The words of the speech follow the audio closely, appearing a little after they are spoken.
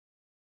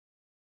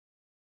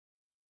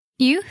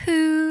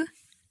Yoo-hoo!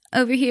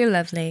 Over here,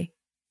 lovely.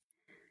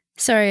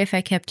 Sorry if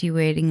I kept you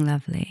waiting,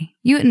 lovely.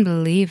 You wouldn't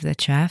believe the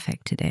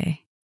traffic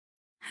today.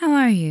 How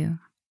are you?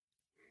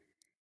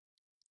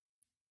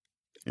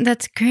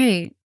 That's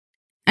great.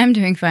 I'm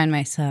doing fine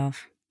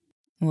myself.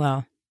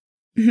 Well,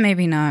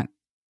 maybe not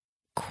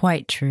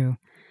quite true.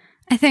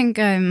 I think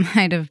I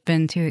might have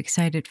been too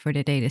excited for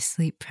today to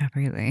sleep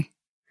properly.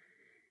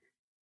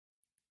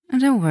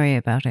 Don't worry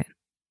about it.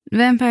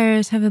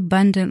 Vampires have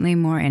abundantly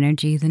more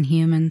energy than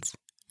humans.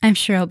 I'm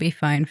sure I'll be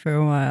fine for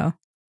a while.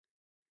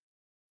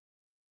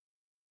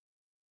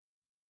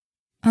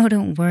 Oh,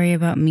 don't worry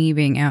about me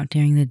being out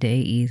during the day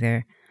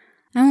either.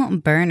 I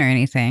won't burn or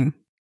anything.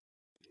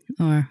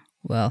 Or,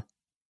 well,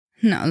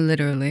 not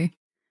literally.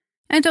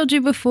 I told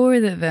you before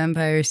that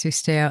vampires who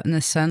stay out in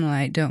the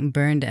sunlight don't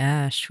burn to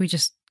ash. We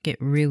just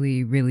get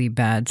really, really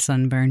bad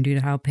sunburn due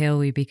to how pale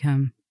we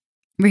become.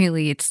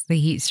 Really, it's the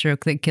heat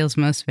stroke that kills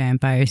most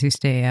vampires who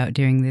stay out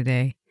during the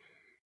day.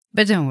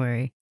 But don't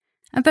worry.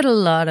 I put a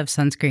lot of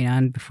sunscreen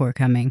on before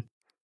coming.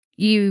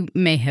 You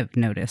may have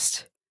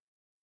noticed.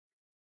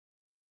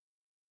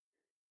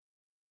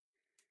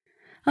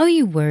 Oh,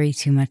 you worry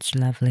too much,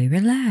 lovely.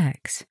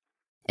 Relax.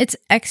 It's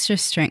extra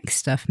strength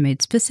stuff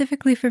made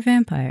specifically for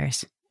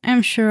vampires.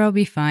 I'm sure I'll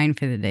be fine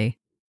for the day.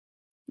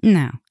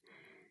 Now,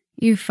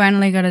 you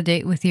finally got a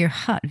date with your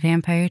hot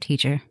vampire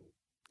teacher.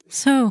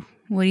 So,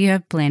 what do you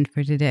have planned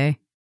for today?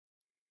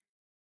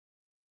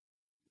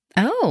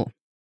 Oh,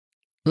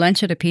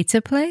 lunch at a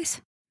pizza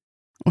place?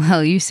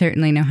 Well, you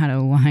certainly know how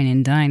to wine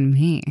and dine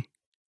me.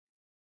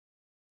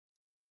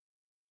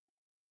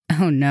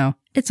 Oh no,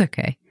 it's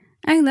okay.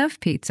 I love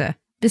pizza.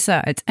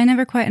 Besides, I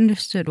never quite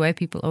understood why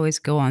people always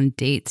go on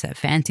dates at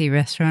fancy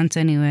restaurants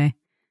anyway.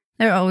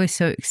 They're always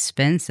so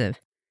expensive.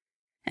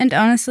 And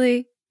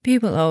honestly,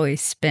 people always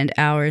spend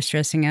hours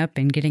dressing up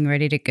and getting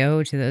ready to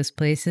go to those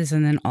places,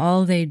 and then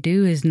all they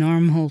do is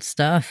normal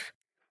stuff.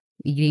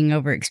 Eating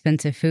over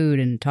expensive food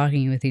and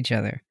talking with each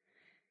other.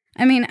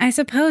 I mean, I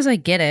suppose I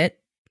get it,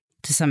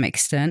 to some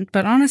extent,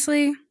 but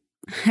honestly,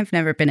 I've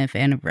never been a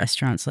fan of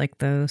restaurants like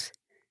those.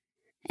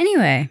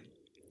 Anyway,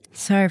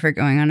 sorry for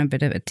going on a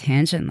bit of a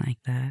tangent like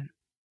that.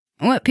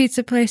 What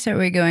pizza place are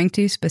we going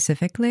to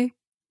specifically?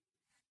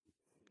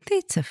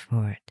 Pizza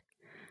Fort.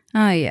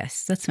 Ah,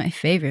 yes, that's my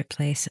favorite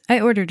place. I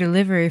order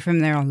delivery from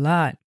there a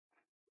lot.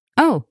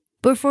 Oh,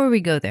 before we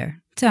go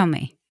there, tell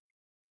me,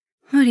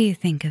 what do you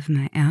think of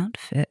my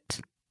outfit?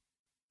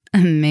 A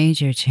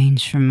major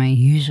change from my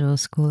usual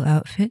school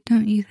outfit,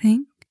 don't you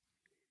think?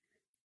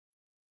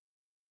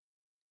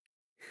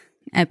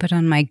 I put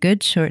on my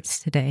good shorts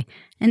today,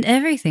 and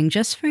everything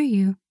just for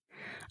you.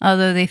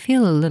 Although they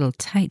feel a little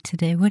tight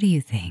today, what do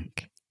you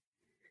think?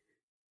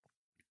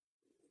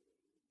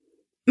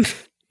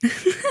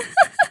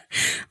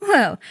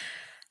 Well,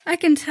 I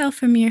can tell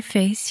from your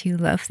face you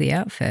love the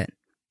outfit.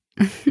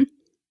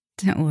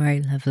 Don't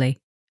worry, lovely.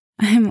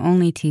 I'm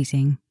only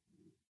teasing.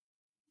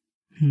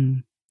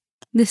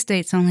 This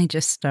date's only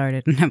just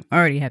started, and I'm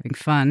already having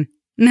fun.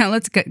 Now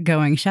let's get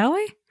going, shall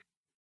we?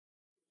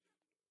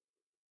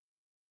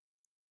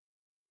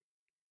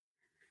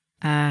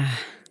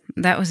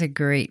 That was a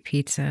great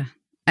pizza.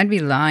 I'd be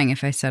lying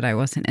if I said I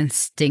wasn't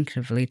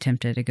instinctively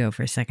tempted to go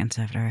for seconds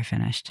after I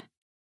finished.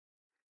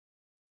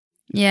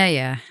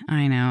 Yeah,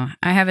 I know.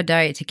 I have a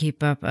diet to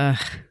keep up.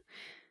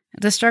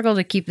 The struggle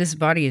to keep this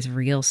body is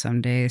real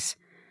some days.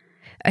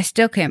 I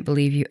still can't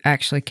believe you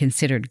actually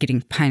considered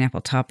getting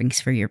pineapple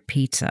toppings for your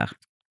pizza.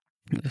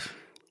 Ugh.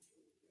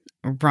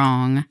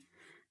 Wrong.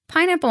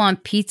 Pineapple on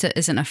pizza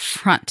is an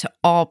affront to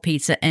all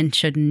pizza and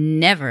should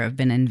never have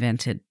been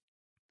invented.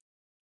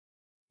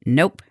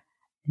 Nope.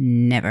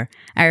 Never.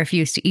 I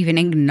refuse to even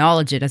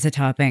acknowledge it as a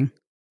topping.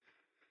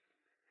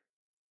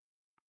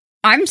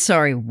 I'm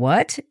sorry,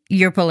 what?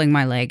 You're pulling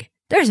my leg.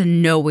 There's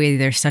no way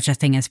there's such a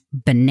thing as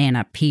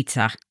banana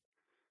pizza.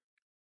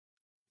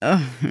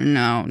 Oh,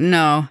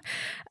 no.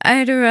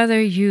 I'd rather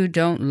you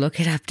don't look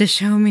it up to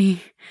show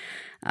me.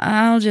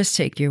 I'll just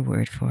take your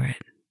word for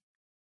it.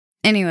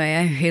 Anyway,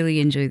 I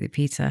really enjoy the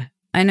pizza.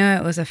 I know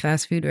it was a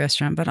fast food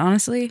restaurant, but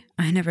honestly,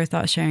 I never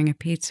thought sharing a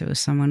pizza with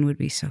someone would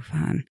be so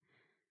fun.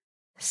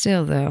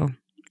 Still, though,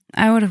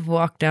 I would have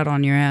walked out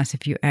on your ass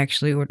if you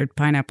actually ordered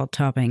pineapple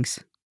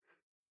toppings.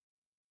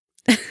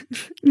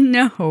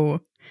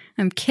 No,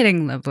 I'm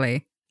kidding,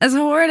 lovely. As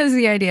horrid as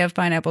the idea of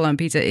pineapple on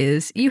pizza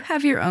is, you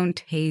have your own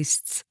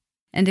tastes,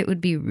 and it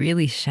would be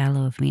really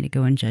shallow of me to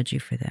go and judge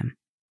you for them.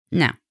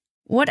 Now,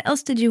 what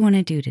else did you want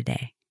to do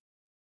today?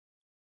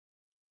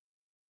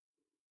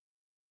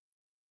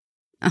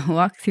 A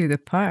walk through the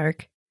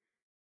park?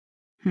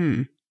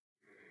 That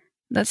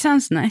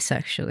sounds nice,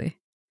 actually.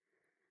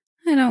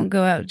 I don't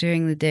go out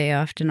during the day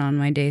often on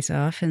my days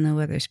off, and the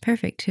weather's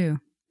perfect, too.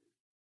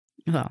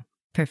 Well,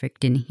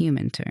 perfect in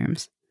human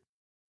terms.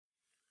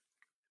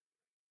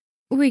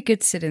 We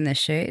could sit in the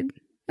shade.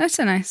 That's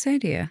a nice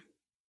idea.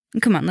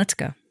 Come on, let's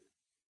go.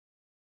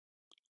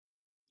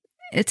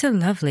 It's a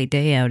lovely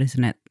day out,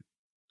 isn't it?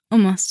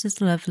 Almost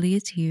as lovely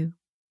as you.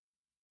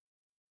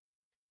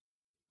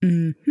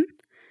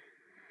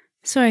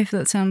 Sorry if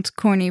that sounds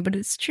corny, but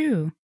it's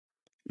true.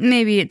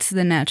 Maybe it's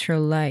the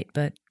natural light,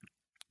 but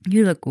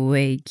you look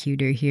way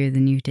cuter here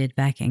than you did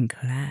back in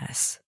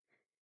class.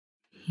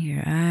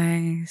 Your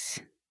eyes,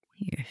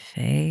 your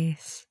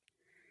face,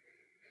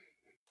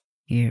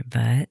 your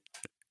butt.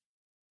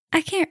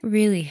 I can't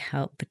really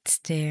help but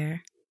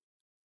stare.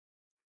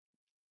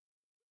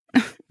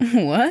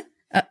 What?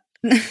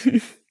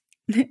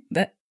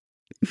 That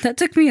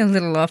took me a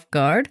little off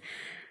guard.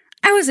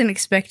 I wasn't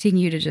expecting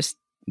you to just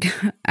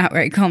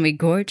outright call me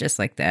gorgeous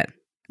like that.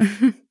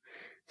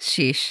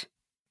 Sheesh.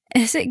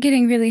 Is it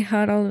getting really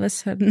hot all of a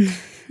sudden?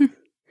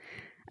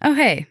 Oh,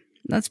 hey,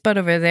 that spot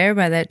over there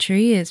by that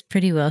tree is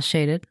pretty well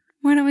shaded.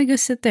 Why don't we go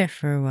sit there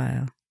for a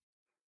while?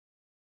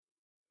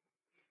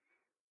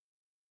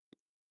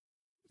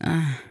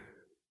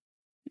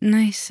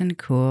 Nice and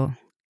cool.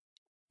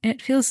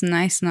 It feels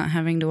nice not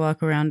having to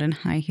walk around in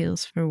high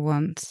heels for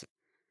once.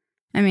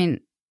 I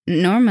mean,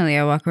 normally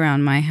I walk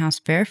around my house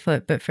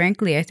barefoot, but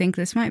frankly, I think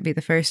this might be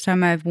the first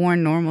time I've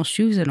worn normal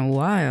shoes in a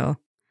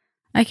while.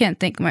 I can't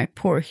think my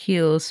poor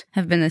heels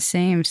have been the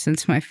same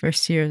since my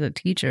first year as a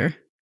teacher.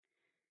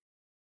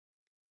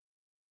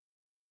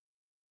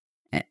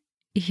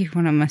 You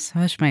want to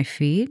massage my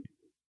feet?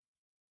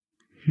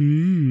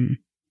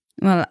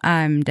 Well,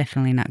 I'm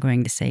definitely not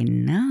going to say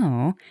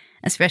no,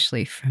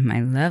 especially from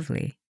my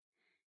lovely.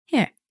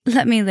 Here,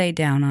 let me lay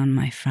down on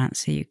my front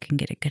so you can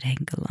get a good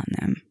angle on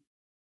them.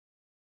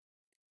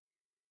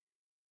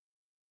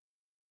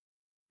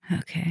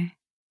 Okay,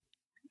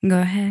 go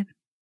ahead.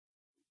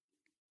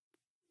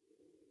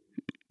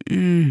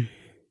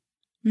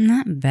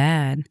 Not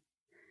bad.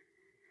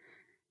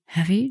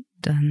 Have you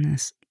done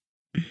this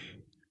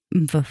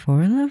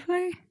before,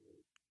 lovely?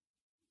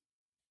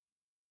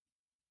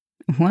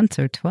 Once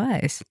or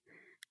twice?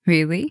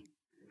 Really?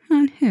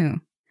 On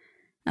who?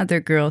 Other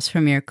girls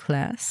from your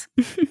class?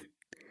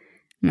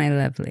 My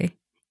lovely.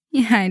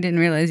 Yeah, I didn't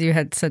realize you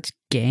had such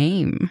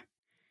game.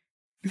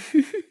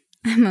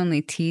 I'm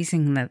only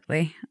teasing,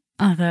 lovely.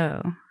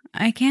 Although,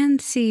 I can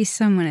see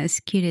someone as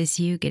cute as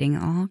you getting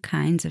all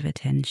kinds of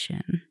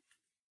attention.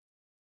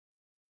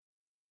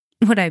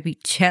 Would I be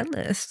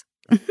jealous?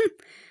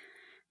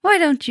 Why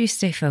don't you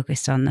stay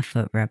focused on the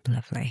foot rub,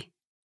 lovely?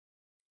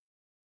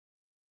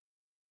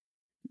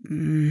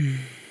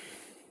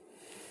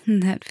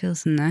 That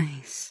feels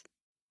nice.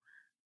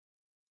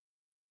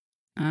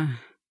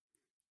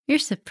 You're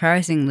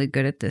surprisingly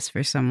good at this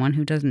for someone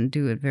who doesn't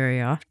do it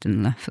very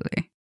often,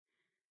 lovely.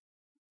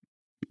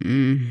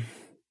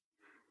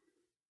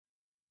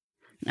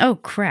 Oh,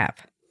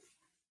 crap.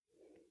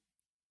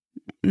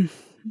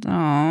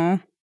 Oh.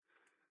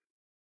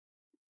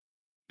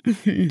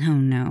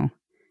 No.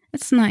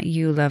 It's not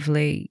you,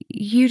 lovely.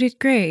 You did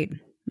great.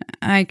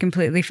 I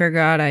completely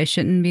forgot I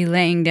shouldn't be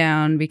laying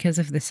down because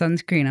of the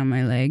sunscreen on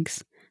my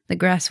legs. The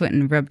grass went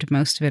and rubbed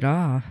most of it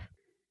off.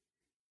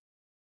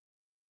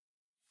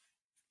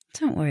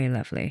 Don't worry,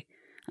 lovely.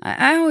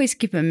 I always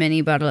keep a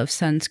mini bottle of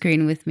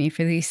sunscreen with me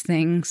for these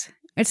things.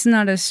 It's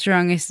not as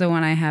strong as the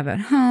one I have at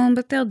home,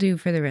 but they'll do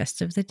for the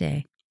rest of the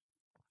day.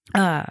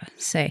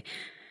 Say,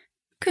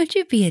 could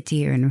you be a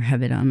dear and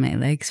rub it on my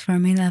legs for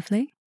me,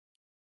 lovely?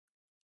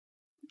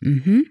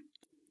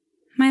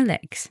 My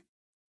legs.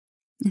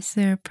 Is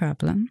there a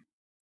problem?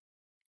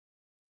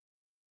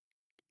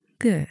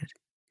 Good.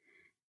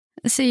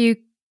 So you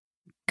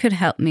could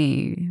help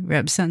me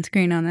rub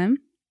sunscreen on them?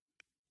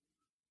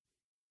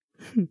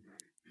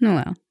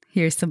 Well,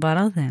 here's the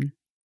bottle then.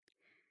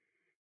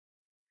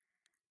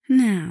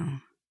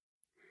 Now,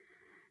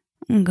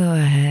 go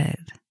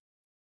ahead.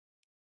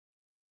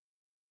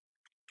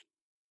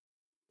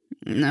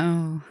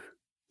 No,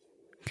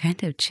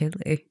 kind of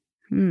chilly.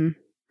 Your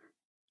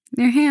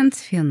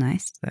hands feel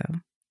nice, though.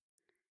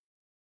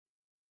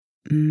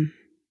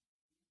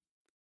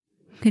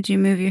 Could you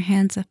move your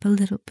hands up a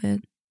little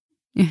bit?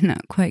 You're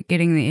not quite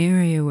getting the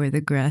area where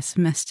the grass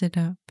messed it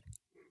up.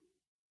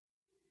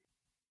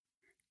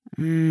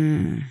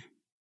 Not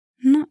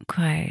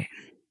quite.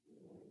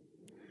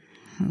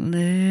 A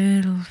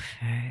little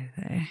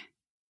further.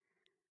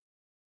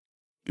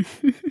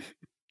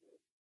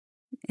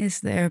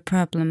 Is there a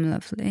problem,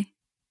 lovely?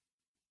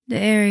 The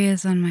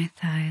areas on my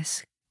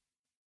thighs.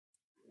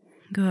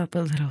 Go up a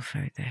little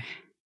further.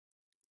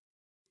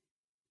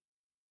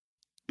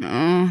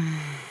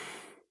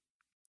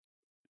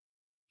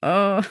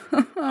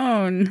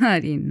 Oh,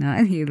 naughty,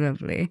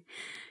 lovely.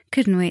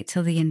 Couldn't wait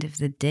till the end of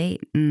the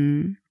date.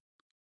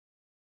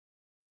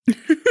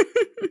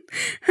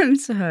 I'm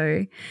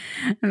sorry.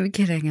 I'm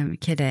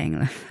kidding,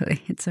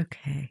 lovely. It's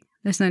okay.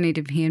 There's no need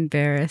to be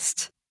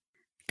embarrassed.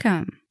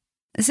 Come,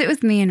 sit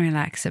with me and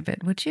relax a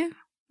bit, would you?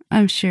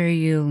 I'm sure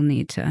you'll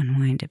need to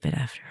unwind a bit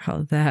after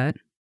all that.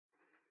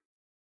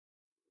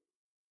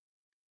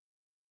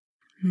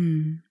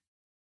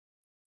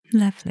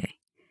 Lovely.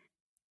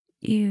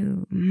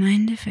 You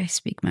mind if I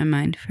speak my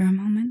mind for a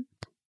moment?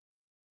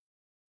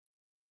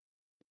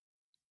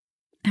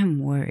 I'm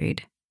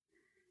worried.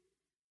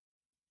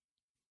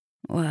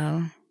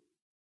 Well,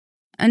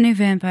 a new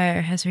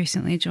vampire has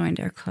recently joined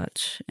our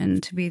clutch,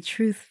 and to be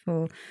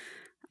truthful,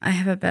 I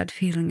have a bad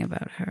feeling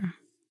about her.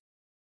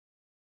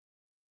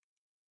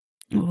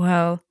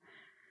 Well,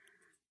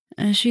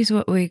 she's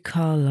what we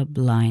call a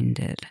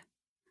blinded.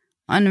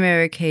 On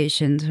rare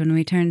occasions, when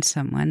we turn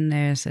someone,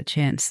 there's a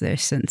chance their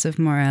sense of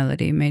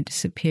morality may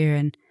disappear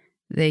and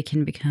they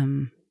can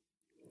become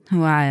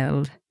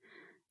wild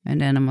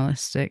and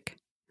animalistic.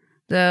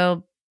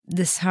 They'll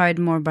decide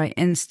more by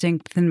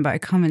instinct than by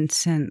common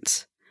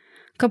sense,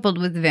 coupled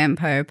with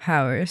vampire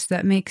powers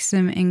that makes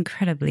them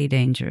incredibly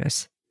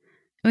dangerous.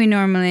 We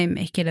normally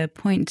make it a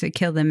point to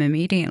kill them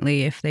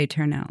immediately if they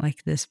turn out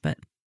like this, but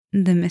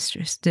the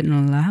mistress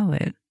didn't allow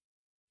it.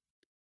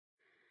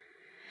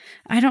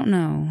 I don't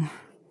know.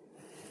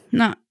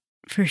 Not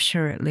for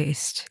sure, at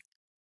least.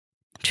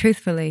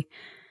 Truthfully,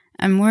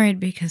 I'm worried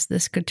because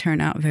this could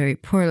turn out very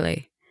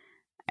poorly.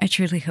 I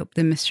truly hope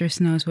the mistress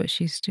knows what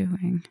she's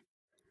doing.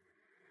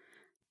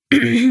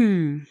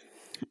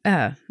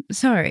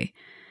 Sorry.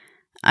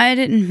 I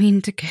didn't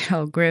mean to get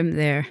all grim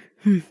there.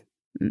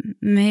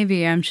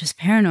 Maybe I'm just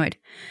paranoid.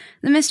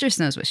 The mistress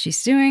knows what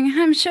she's doing,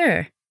 I'm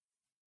sure.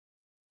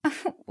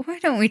 Why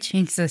don't we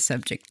change the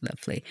subject,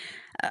 lovely?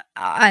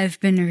 I've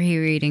been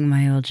rereading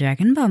my old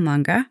Dragon Ball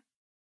manga.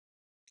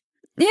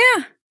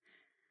 Yeah.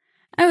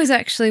 I was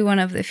actually one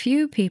of the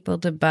few people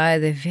to buy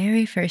the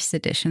very first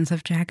editions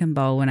of Dragon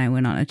Ball when I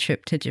went on a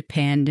trip to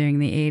Japan during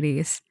the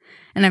 80s.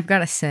 And I've got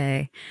to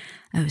say,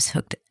 I was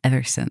hooked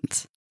ever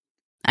since.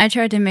 I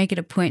tried to make it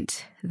a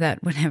point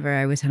that whenever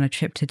I was on a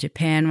trip to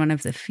Japan, one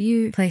of the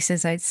few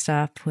places I'd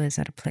stop was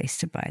at a place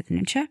to buy the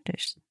new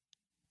chapters.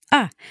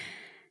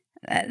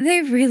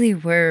 They really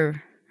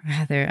were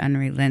rather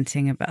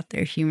unrelenting about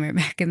their humor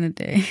back in the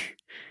day.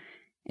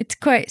 It's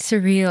quite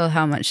surreal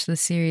how much the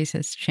series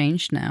has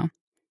changed now.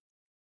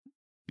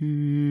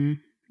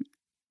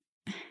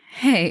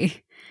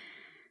 Hey,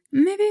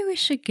 maybe we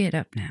should get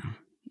up now.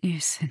 Your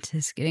scent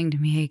is getting to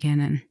me again,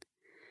 and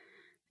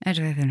I'd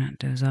rather not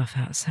doze off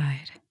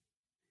outside.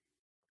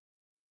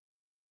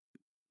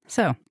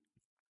 So,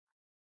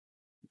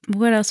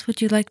 what else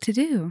would you like to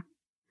do?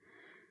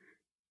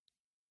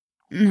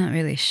 Not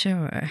really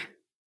sure.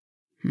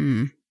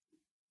 You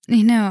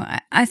know,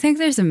 I think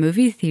there's a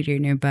movie theater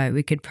nearby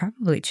we could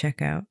probably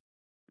check out.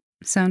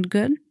 Sound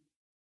good?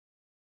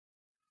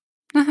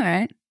 All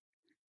right.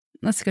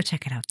 Let's go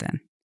check it out then.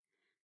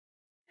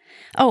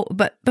 Oh,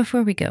 but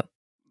before we go,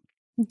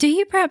 do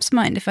you perhaps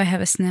mind if I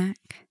have a snack?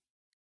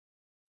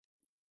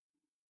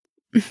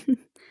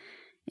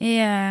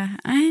 Yeah,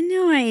 I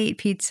know I ate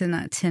pizza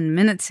not 10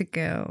 minutes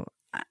ago.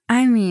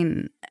 I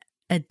mean,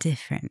 a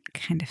different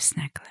kind of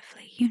snack,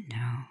 lovely, you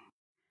know.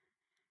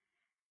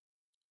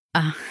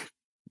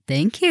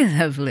 Thank you,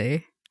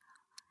 lovely.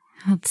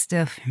 Hold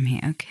still for me,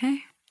 okay?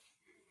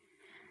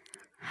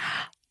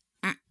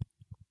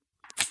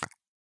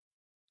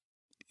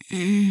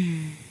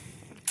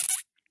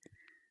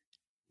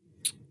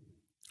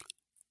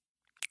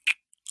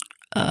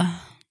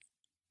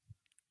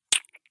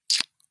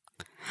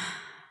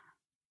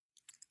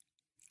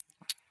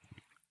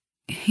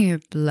 Your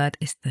blood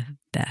is the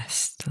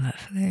best,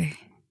 lovely.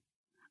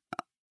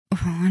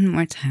 One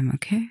more time,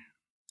 okay?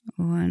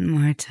 One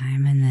more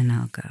time, and then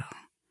I'll go.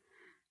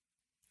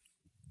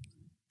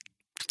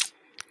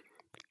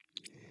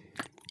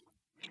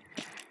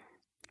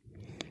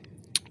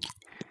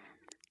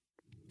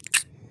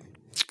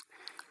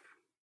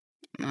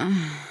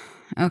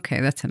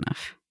 Okay, that's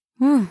enough.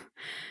 Whew.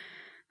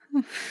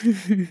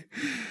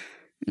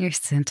 Your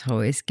scent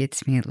always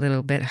gets me a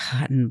little bit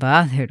hot and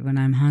bothered when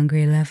I'm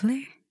hungry,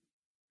 lovely.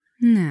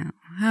 Now,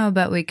 how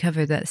about we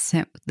cover that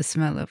scent with the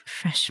smell of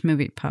fresh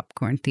movie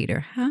popcorn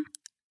theater, huh?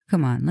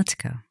 Come on, let's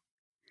go.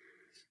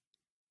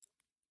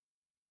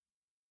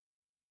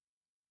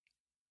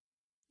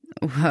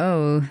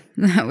 Whoa,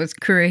 that was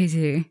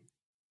crazy.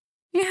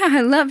 Yeah,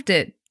 I loved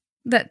it.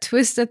 That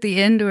twist at the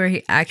end where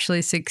he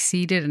actually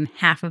succeeded and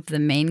half of the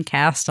main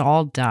cast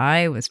all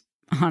die was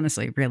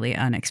honestly really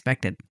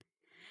unexpected.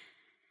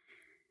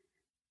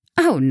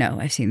 Oh no,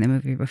 I've seen the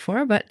movie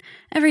before, but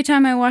every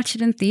time I watch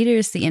it in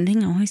theaters, the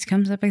ending always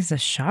comes up as a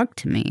shock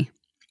to me,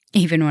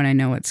 even when I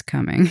know what's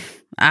coming.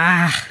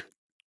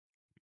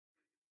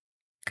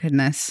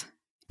 Goodness,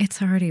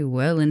 it's already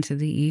well into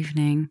the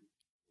evening.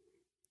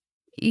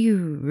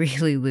 You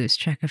really lose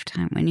track of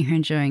time when you're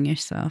enjoying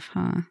yourself,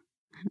 huh?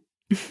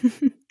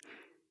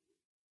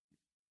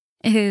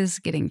 It is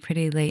getting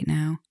pretty late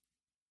now.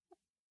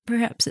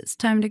 Perhaps it's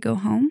time to go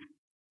home?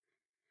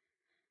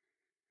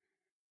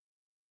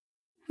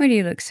 Why do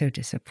you look so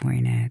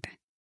disappointed?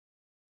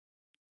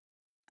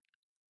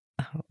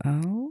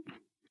 Oh?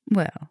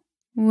 Well,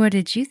 what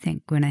did you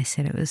think when I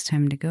said it was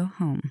time to go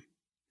home?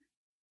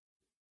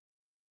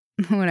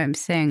 What I'm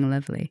saying,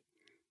 lovely,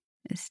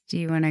 is do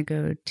you want to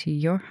go to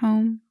your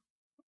home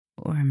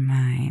or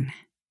mine?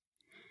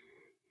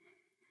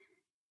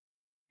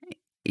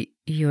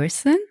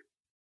 Yours then?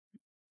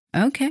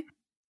 Okay.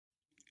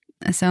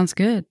 That sounds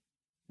good.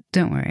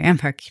 Don't worry, I'm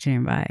parked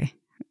nearby.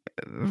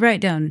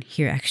 Right down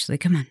here, actually.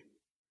 Come on.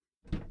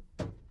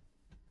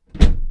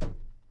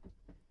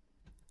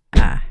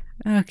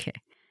 Okay.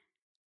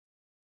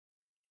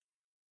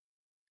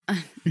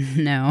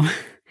 No.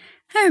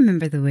 I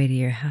remember the way to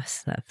your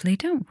house, lovely.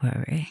 Don't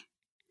worry.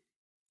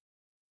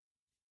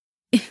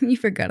 You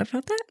forgot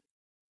about that?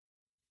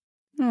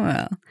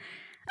 Well,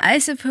 I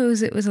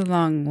suppose it was a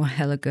long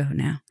while ago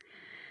now.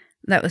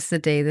 That was the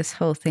day this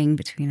whole thing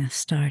between us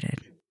started.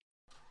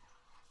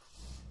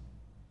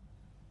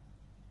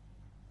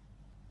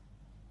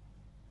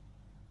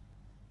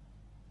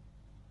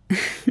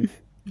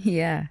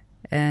 Yeah,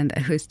 and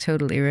I was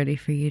totally ready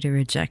for you to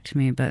reject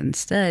me, but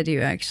instead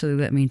you actually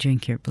let me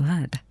drink your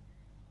blood.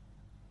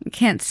 I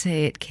can't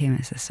say it came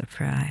as a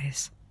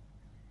surprise.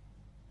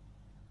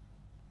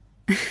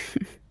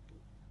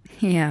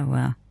 Yeah,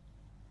 well,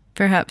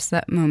 perhaps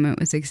that moment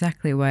was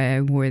exactly why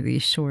I wore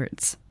these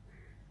shorts.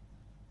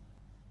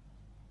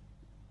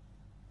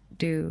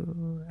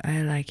 Do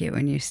I like it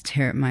when you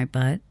stare at my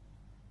butt?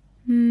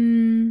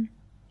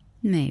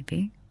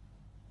 Maybe.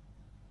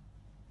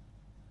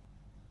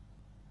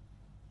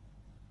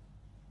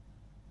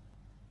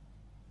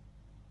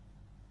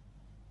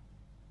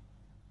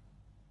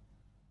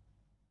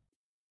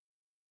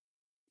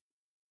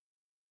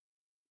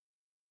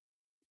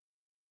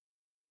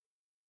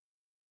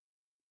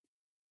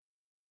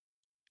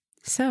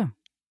 So,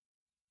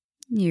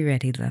 you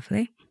ready,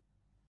 lovely?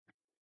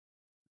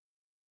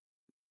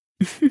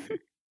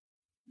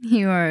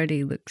 You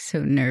already look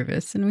so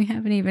nervous, and we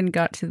haven't even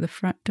got to the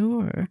front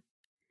door.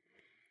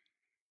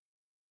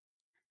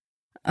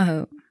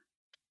 Oh,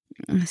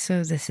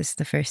 so this is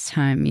the first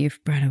time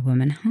you've brought a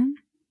woman home?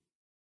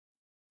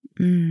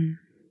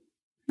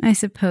 I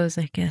suppose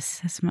I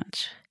guess as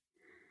much.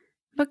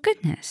 But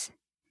goodness,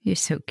 you're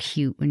so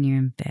cute when you're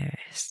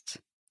embarrassed.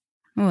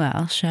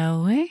 Well,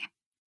 shall we?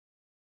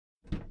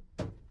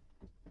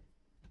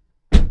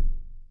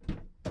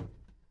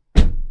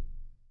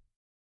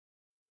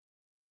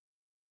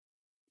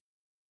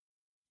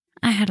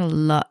 I had a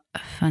lot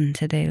of fun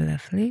today,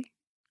 lovely.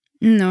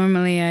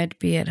 Normally, I'd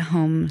be at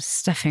home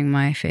stuffing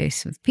my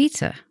face with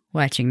pizza,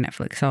 watching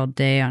Netflix all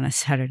day on a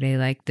Saturday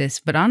like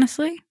this, but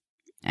honestly,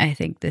 I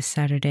think this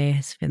Saturday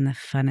has been the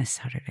funnest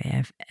Saturday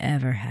I've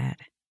ever had.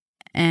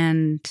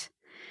 And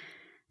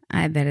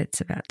I bet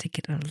it's about to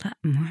get a lot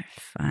more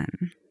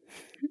fun.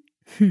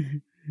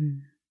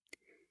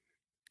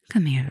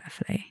 Come here,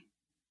 lovely.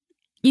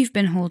 You've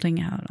been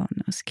holding out on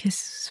those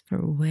kisses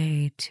for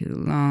way too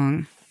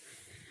long.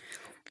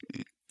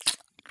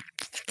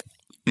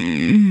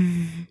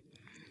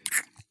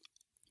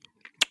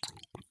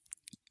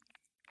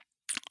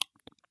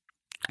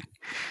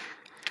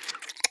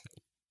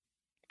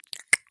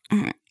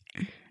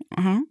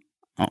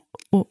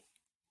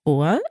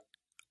 What?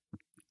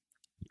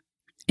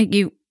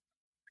 You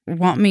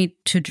want me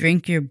to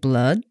drink your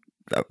blood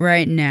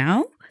right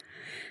now?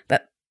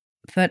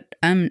 But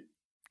I'm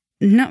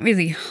not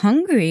really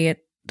hungry at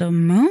the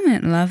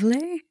moment,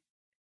 lovely.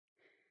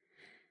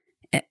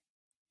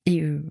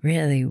 You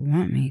really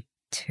want me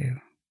to?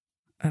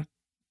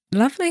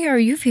 Lovely, are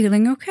you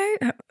feeling okay?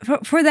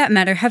 For that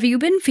matter, have you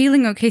been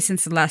feeling okay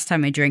since the last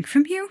time I drank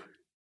from you?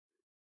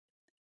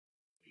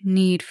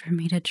 Need for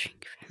me to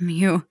drink from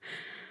you?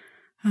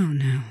 Oh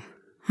no.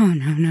 Oh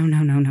no.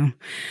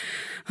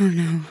 Oh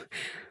no.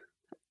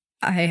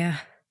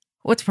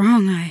 What's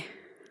wrong?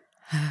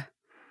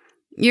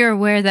 You're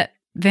aware that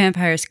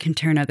vampires can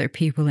turn other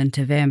people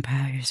into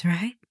vampires,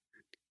 right?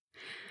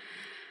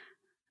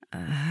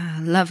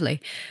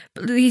 Lovely.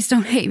 Please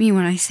don't hate me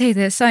when I say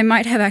this. I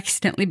might have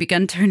accidentally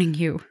begun turning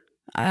you.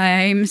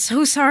 I'm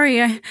so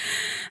sorry.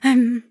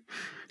 I'm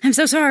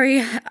so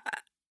sorry.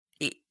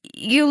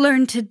 You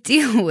learn to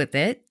deal with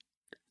it.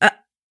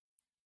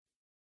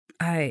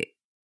 I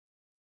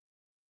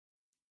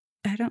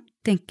don't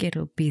think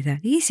it'll be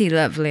that easy,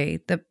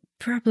 lovely. The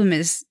problem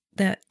is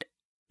that...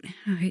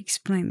 How do I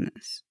explain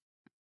this?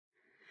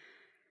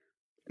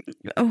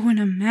 When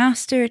a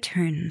master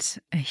turns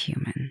a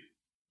human,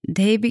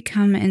 they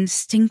become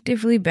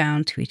instinctively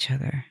bound to each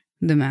other.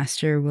 The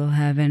master will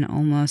have an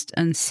almost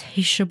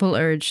insatiable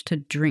urge to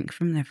drink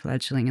from their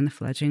fledgling, and the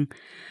fledgling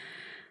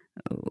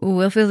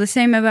will feel the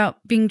same about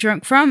being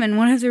drunk from. And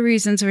one of the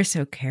reasons we're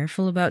so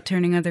careful about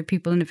turning other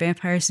people into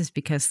vampires is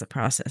because the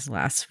process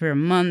lasts for a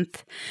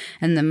month,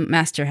 and the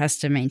master has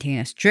to maintain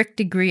a strict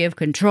degree of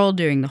control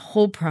during the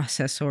whole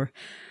process, or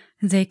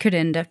they could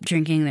end up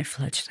drinking their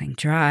fledgling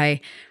dry.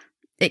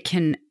 It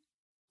can,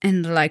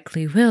 and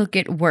likely will,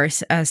 get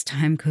worse as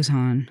time goes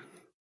on.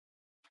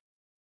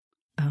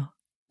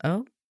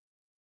 Oh?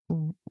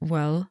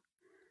 Well,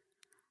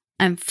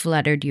 I'm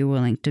flattered you're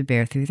willing to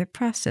bear through the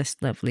process,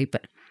 lovely,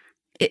 but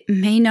it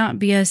may not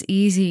be as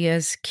easy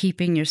as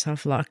keeping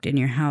yourself locked in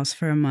your house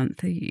for a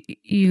month.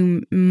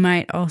 You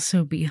might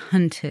also be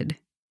hunted.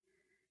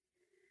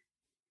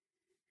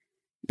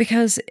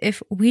 Because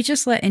if we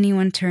just let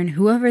anyone turn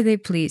whoever they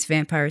please,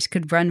 vampires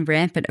could run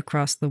rampant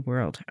across the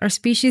world. Our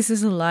species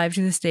is alive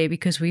to this day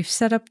because we've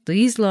set up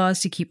these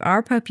laws to keep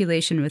our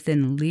population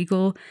within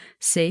legal,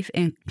 safe,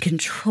 and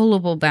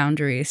controllable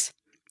boundaries.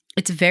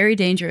 It's very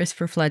dangerous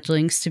for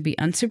fledglings to be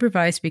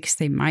unsupervised because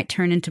they might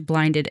turn into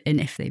blinded,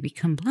 and if they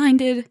become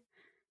blinded...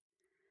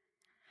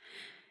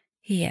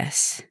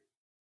 Yes,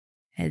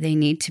 they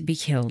need to be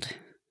killed.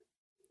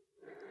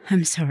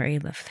 I'm sorry,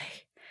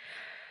 lovely.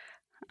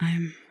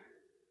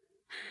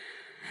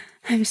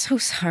 I'm so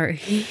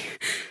sorry.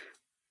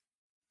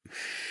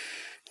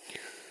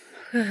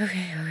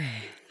 Okay.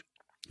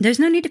 There's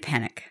no need to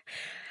panic.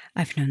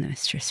 I've known the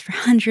mistress for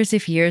hundreds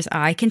of years.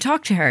 I can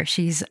talk to her.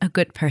 She's a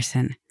good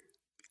person.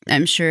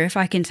 I'm sure if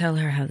I can tell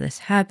her how this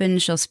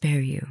happened, she'll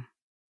spare you.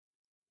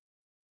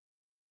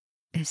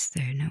 Is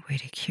there no way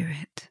to cure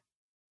it?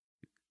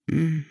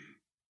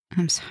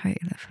 I'm sorry,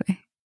 lovely.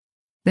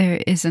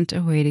 There isn't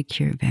a way to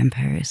cure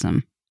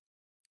vampirism.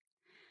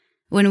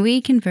 When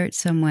we convert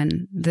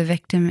someone, the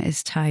victim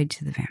is tied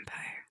to the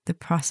vampire. The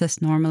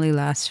process normally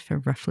lasts for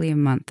roughly a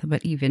month,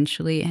 but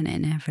eventually and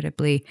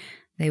inevitably,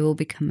 they will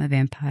become a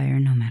vampire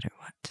no matter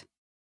what.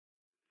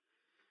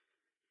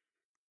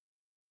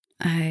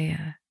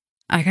 I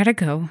gotta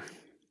go.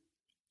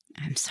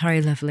 I'm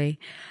sorry, lovely.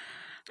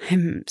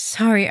 I'm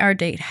sorry our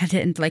date had to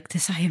end like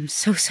this. I am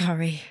so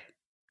sorry.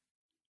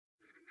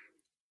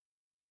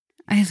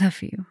 I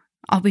love you.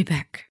 I'll be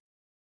back.